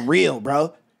rapper for real,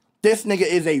 bro. This nigga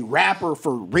is a rapper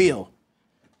for real.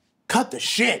 Cut the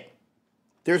shit.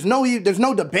 There's no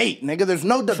debate, nigga. There's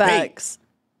no debate. Facts.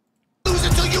 Losing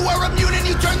until you are immune and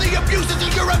you turn the abuse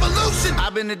into your revolution.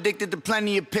 I've been addicted to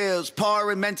plenty of pills,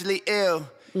 poor and mentally ill.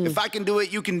 If I can do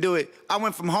it, you can do it. I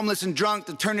went from homeless and drunk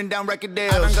to turning down record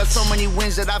deals. I done got so many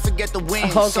wins that I forget the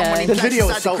wins. Okay. So many This video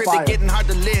is inside so the crib, fire. they getting hard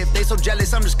to live. They so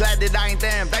jealous, I'm just glad that I ain't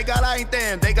them. I ain't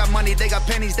them. They got money, they got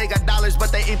pennies, they got dollars,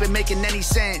 but they ain't been making any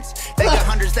sense. They got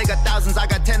hundreds, they got thousands. I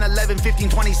got 10, 11, 15,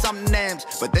 20 something names.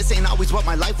 But this ain't always what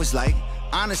my life was like.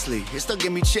 Honestly, it still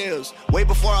give me chills. Way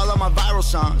before all of my viral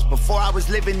songs, before I was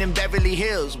living in Beverly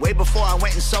Hills, way before I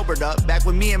went and sobered up, back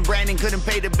when me and Brandon couldn't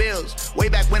pay the bills, way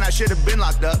back when I should have been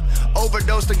locked up,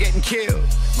 overdosed or getting killed.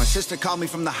 My sister called me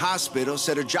from the hospital,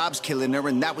 said her job's killing her,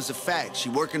 and that was a fact. She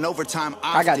working overtime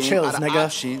often, I got chills, out of nigga.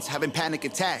 options, having panic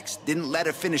attacks. Didn't let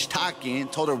her finish talking,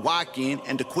 told her walk in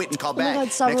and to quit and call my back.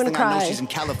 God, stop, I'm Next gonna thing I know, cry. she's in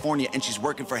California and she's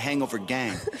working for Hangover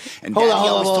Gang. And Hold Daddy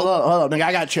always told on, nigga.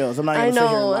 I got chills. I'm not I gonna sit here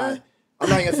and know. lie. I'm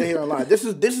not gonna sit here and lie. This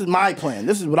is my plan.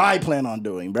 This is what I plan on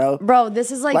doing, bro. Bro, this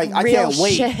is like I real can't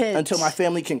wait shit. until my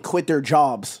family can quit their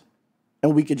jobs,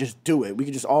 and we could just do it. We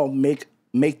could just all make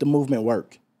the movement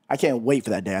work. I can't wait for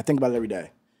that day. I think about it every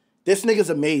day. This nigga's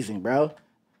amazing, bro.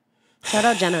 Shout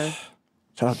out Jenna.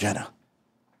 Shout out Jenna.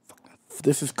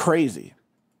 This is crazy.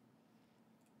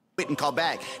 and call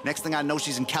back. Next thing I know,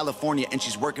 she's in California and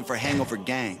she's working for Hangover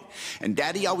Gang. And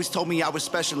Daddy always told me I was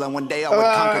special and one day I would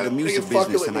conquer the music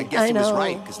business. And I guess he was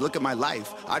right, because look at my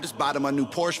life. I just bought him a new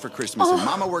Porsche for Christmas. And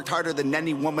Mama worked harder than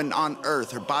any woman on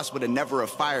earth. Her boss would have never have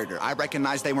fired her. I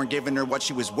recognized they weren't giving her what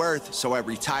she was worth, so I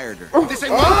retired her. This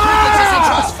ain't privilege, this ain't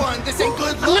trust fund, this ain't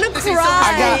good luck. I'm gonna This ain't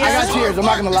cry. I got tears, I'm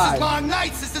not gonna lie. This is long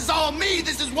nights, this is all me,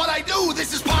 this is what I do.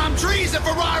 This is palm trees and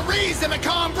Ferraris and a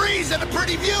calm breeze and a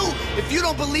pretty view. If you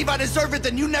don't believe I deserve it,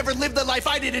 then you never lived the life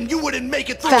I did and you wouldn't make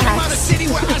it through. I came out of city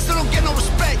where I still don't get no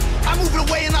respect. I moved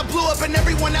away and I blew up and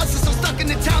everyone else is still stuck in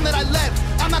the town that I left.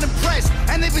 I'm not impressed,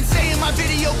 and they've been saying my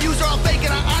video views are all fake,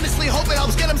 and I honestly hope it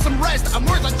helps get them some rest. I'm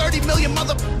worth like 30 million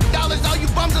dollars, all you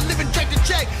bums are living check to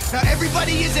check. Now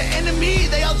everybody is an enemy,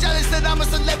 they all jealous that I'm a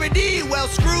celebrity. Well,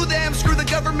 screw them, screw the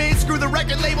government, screw the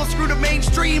record label, screw the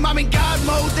mainstream. I'm in God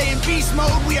mode, they in beast mode.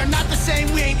 We are not the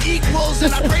same, we ain't equals,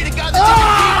 and I pray to God that you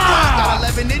can keep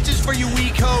got 11 inches for you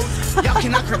weak hoes. Y'all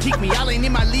cannot critique me, y'all ain't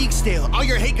in my league still. All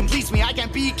your hate completes me, I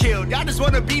can't be killed. Y'all just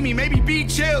wanna be me, maybe be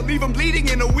chill. Leave them bleeding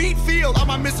in a wheat field. All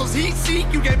my missiles heat seek,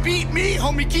 you can beat me.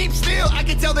 Homie, keep still, I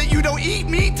can tell that you don't eat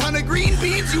meat. Ton of green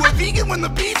beans, you a vegan when the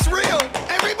beef's real.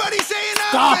 Everybody saying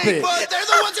I'm fake, but they're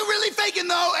the ones who really faking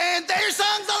though. And their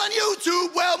songs all on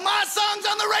YouTube, well my songs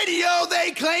on the radio.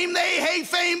 They claim they hate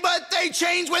fame, but they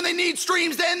change when they need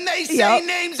streams. Then they say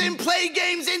names and play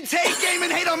games and take game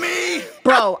and hate on me.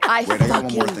 Bro, I Wait, I got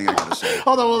one more thing I gotta say.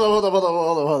 Hold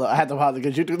on. I had to pause it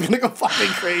because YouTube's gonna go fucking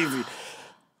crazy.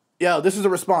 Yo, this is a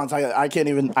response. I can't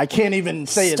even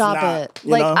say Stop it's not. it.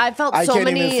 You Like, know? I felt so can't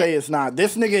many- even say it's not.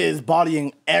 This nigga is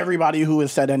bodying everybody who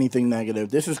has said anything negative.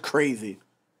 This is crazy.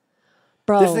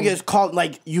 Bro. This nigga is called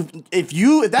like if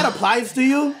that applies to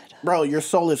you, bro, your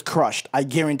soul is crushed. I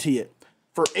guarantee it.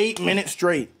 For 8 minutes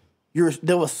straight,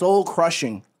 there was soul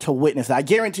crushing to witness that. I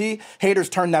guarantee haters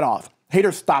turned that off.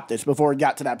 Haters stopped this before it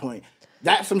got to that point.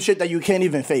 That's some shit that you can't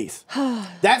even face.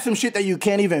 That's some shit that you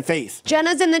can't even face.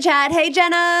 Jenna's in the chat. Hey,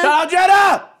 Jenna. Shout out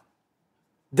Jenna!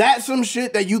 That's some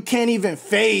shit that you can't even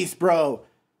face, bro.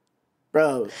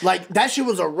 Bro, like, that shit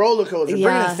was a roller coaster. Yeah.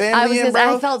 Bringing the family in,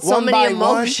 bro. I felt so one many by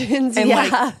emotions. one. And, Yeah.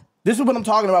 like, this is what I'm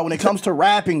talking about when it comes to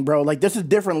rapping, bro. Like, this is a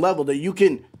different level that you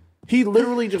can... He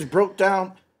literally just broke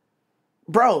down...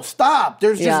 Bro, stop.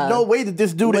 There's just no way that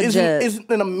this dude isn't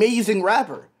an amazing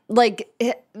rapper.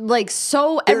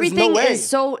 So everything is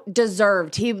so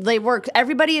deserved. They work,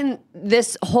 everybody in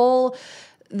this whole,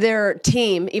 their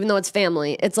team, even though it's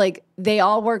family, it's like they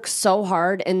all work so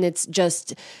hard, and it's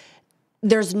just,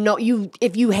 there's no,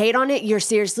 if you hate on it, you're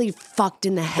seriously fucked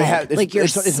in the head.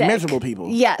 It's miserable people.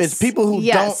 Yes. It's people who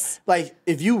don't, like,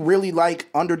 if you really like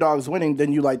underdogs winning,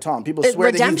 then you like Tom. People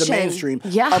swear that he's the mainstream.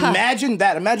 Yeah. Imagine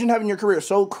that. Imagine having your career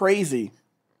so crazy.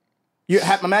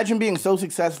 Imagine being so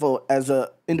successful as an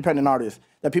independent artist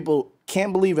that people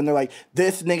can't believe, and they're like,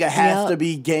 this nigga has to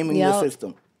be gaming the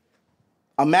system.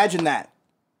 Imagine that.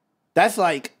 That's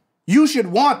like, you should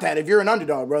want that if you're an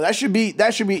underdog, bro. That should be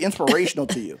inspirational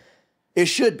to you. It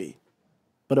should be.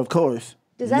 But of course.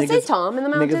 Does that say Tom in the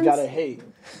mountains? Niggas gotta hate.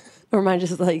 Or am I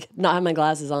just like not have my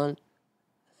glasses on?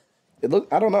 I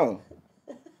don't know.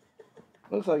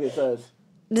 Looks like it says.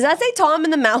 Does that say Tom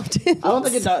in the mountains? I don't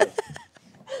think it does.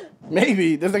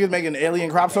 Maybe. This nigga's making alien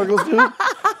crop circles too?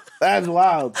 That's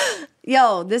wild.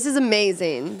 Yo, this is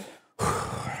amazing.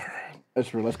 That's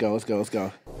true. Let's go.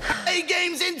 Play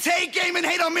games and take game and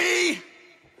hate on me.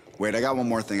 Wait, I got one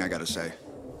more thing I gotta say.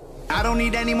 I don't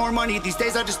need any more money. These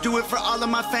days I just do it for all of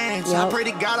my fans. I pray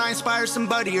to God I inspire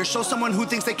somebody or show someone who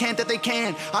thinks they can't that they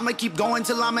can. I'ma keep going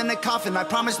till I'm in the coffin. I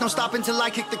promise no stopping till I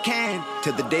kick the can.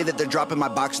 To the day that they're dropping my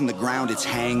box in the ground, it's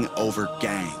hangover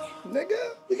gang.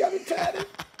 Nigga, we got it tatted.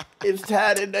 It's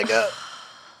tatted, nigga.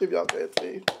 If y'all can't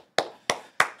see.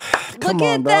 Look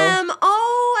at them.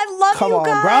 Oh, I love you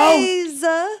guys.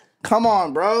 Bro. Come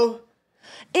on, bro.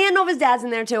 And Nova's dad's in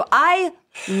there too. I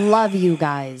love you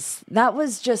guys. That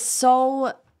was just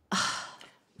so...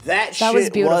 That shit was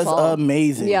beautiful. Was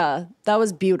amazing. Yeah, that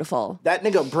was beautiful. That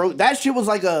nigga broke. That shit was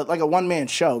like a one man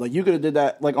show. Like you could have did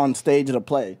that like on stage at a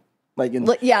play. Like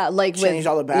changed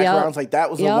all the backgrounds. Like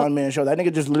that was a one man show. That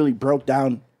nigga just literally broke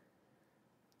down.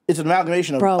 It's an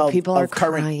amalgamation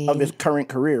of his current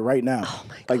career right now. Oh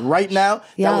my God. Like right now,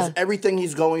 that was everything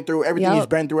he's going through, everything he's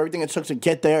been through, everything it took to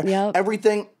get there.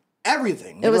 Everything.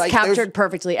 It was like, captured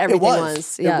perfectly. Everything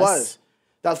was. Yes. It was.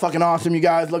 That was fucking awesome, you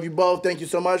guys. Love you both. Thank you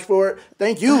so much for it.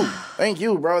 Thank you. Thank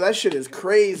you, bro. That shit is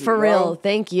crazy, for real.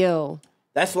 Thank you.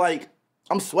 That's like,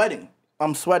 I'm sweating.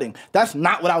 That's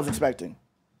not what I was expecting.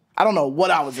 I don't know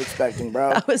what I was expecting,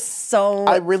 bro. That was so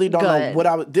I really don't know what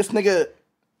I was... This nigga,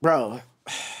 bro...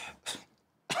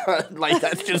 like,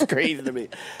 that's just crazy to me.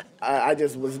 I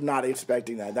just was not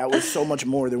expecting that. That was so much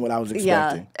more than what I was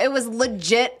expecting. Yeah, it was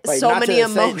legit like, so many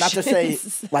emotions. Not to say,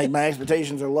 like, my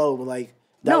expectations are low, but, like...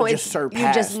 That was just surpassed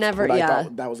you just never, what I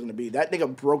thought that was going to be. That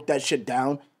nigga broke that shit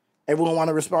down. Everyone want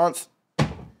a response?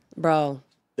 Bro.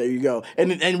 There you go.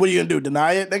 And what are you going to do,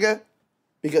 deny it, nigga?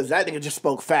 Because that nigga just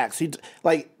spoke facts.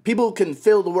 Like, people can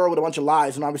fill the world with a bunch of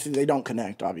lies, and obviously they don't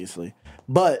connect, obviously.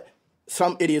 But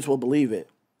some idiots will believe it.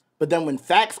 But then when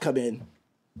facts come in,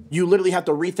 you literally have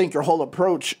to rethink your whole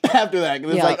approach after that.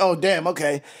 Because it's like, oh, damn,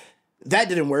 okay, that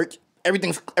didn't work.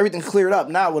 Everything's cleared up.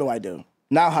 Now what do I do?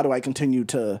 Now how do I continue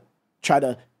to... try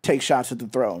to take shots at the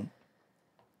throne.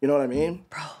 You know what I mean?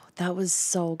 Bro, that was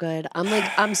so good.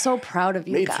 I'm so proud of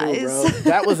you Me guys. Me too, bro.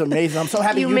 That was amazing. I'm so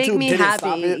happy YouTube didn't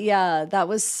stop it. Yeah, that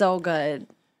was so good.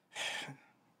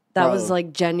 That was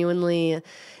like genuinely,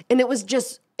 and it was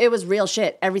real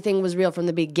shit. Everything was real from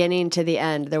the beginning to the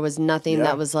end. There was nothing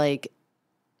that was like,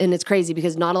 and it's crazy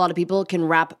because not a lot of people can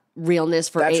rap realness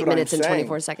for 8 minutes and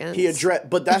 24 seconds.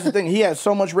 But that's the thing. He had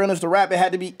so much realness to rap. It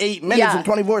had to be 8 minutes and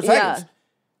 24 seconds. Yeah.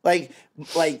 Like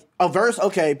a verse,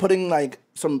 okay, putting like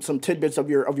some tidbits of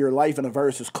your life in a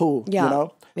verse is cool, you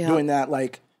know? Yeah. Doing that,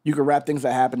 like, you can rap things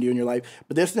that happen to you in your life.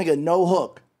 But this nigga, no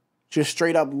hook, just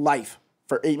straight up life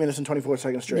for 8 minutes and 24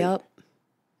 seconds straight. Yep.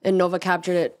 And Nova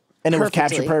captured it and perfectly. It was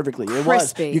captured perfectly. It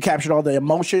was. You captured all the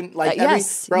emotion. Like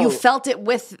you felt it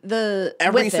with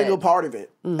every single part of it.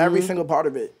 Mm-hmm. Every single part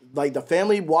of it. Like the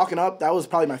family walking up, that was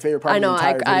probably my favorite part of the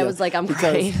entire video. I was like, I'm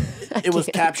crying. It was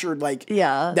captured like,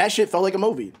 that shit felt like a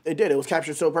movie. It did. It was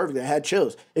captured so perfectly. I had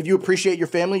chills. If you appreciate your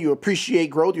family, you appreciate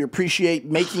growth, you appreciate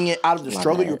making it out of the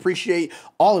struggle, you appreciate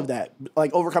all of that,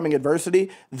 like overcoming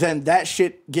adversity, then that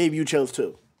shit gave you chills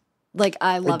too. Like,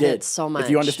 I love it so much. If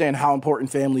you understand how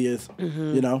important family is,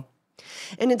 you know?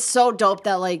 And it's so dope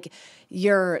that, like,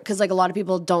 because like a lot of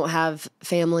people don't have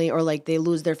family or like they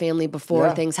lose their family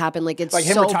before things happen. Like it's like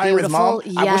him so retiring beautiful.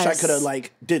 His mom. I wish I could have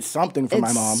like did something for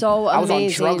my mom. So amazing. I was on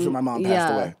drugs when my mom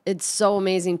passed away. It's so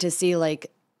amazing to see like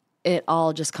it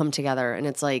all just come together. And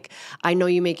it's like, I know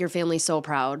you make your family so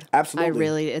proud.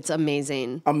 Absolutely. It's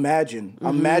amazing. Imagine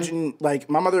like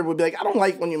my mother would be like, I don't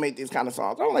like when you make these kind of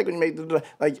songs. I don't like when you make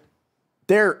like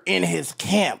they're in his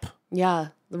camp. Yeah.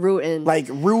 Rooting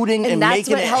and that's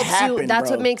making what helps happen, you. That's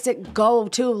what makes it go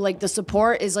too. Like the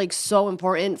support is like so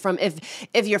important. From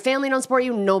if your family don't support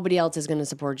you, nobody else is going to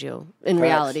support you in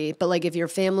reality. But like if your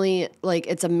family, like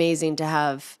it's amazing to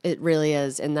have. It really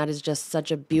is, and that is just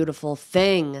such a beautiful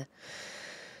thing.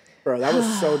 Bro, that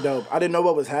was so dope. I didn't know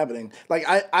what was happening. Like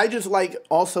I just like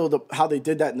also how they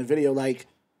did that in the video. Like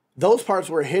those parts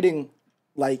were hitting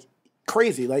like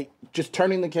crazy. Like just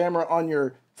turning the camera on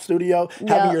your studio,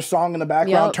 having your song in the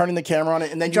background, turning the camera on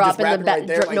it, and then you just rap it right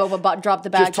there. Like, drop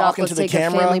the backdrop, talking to the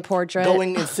camera, family portrait.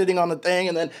 Going and sitting on the thing,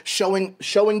 and then showing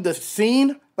the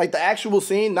scene, like the actual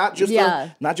scene, not just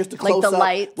the close up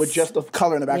lights. With just the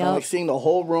color in the background, like seeing the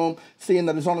whole room, seeing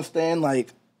that it's on a stand.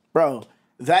 Like, bro,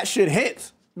 that shit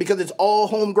hits because it's all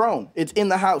homegrown. It's in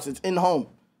the house. It's in home.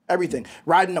 Everything.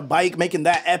 Riding a bike, making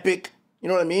that epic. You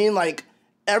know what I mean? Like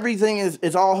everything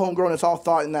is all homegrown. It's all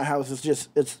thought in that house.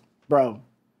 It's bro.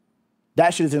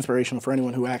 That shit is inspirational for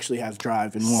anyone who actually has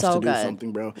drive and wants to do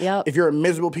something, bro. Yep. If you're a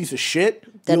miserable piece of shit,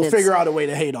 then you'll figure out a way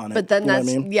to hate on it. But then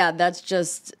that's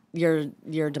just you're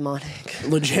demonic.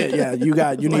 Legit, yeah.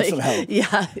 You need some help.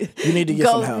 Yeah. You need to get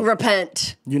some help.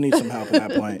 Repent. You need some help at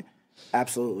that point.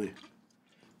 Absolutely.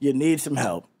 You need some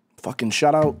help. Fucking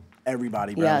shout out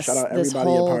everybody, bro. Yes, Shout out this everybody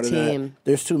whole a part of team. that.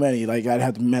 There's too many. Like, I'd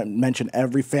have to mention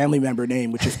every family member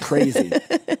name, which is crazy.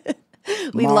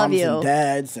 We Moms love you. and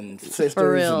dads and sisters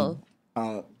For real.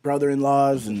 and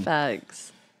brother-in-laws and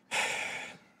Facts.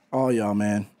 all y'all,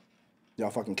 man. Y'all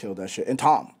fucking killed that shit. And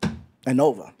Tom and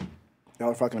Nova. Y'all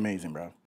are fucking amazing, bro.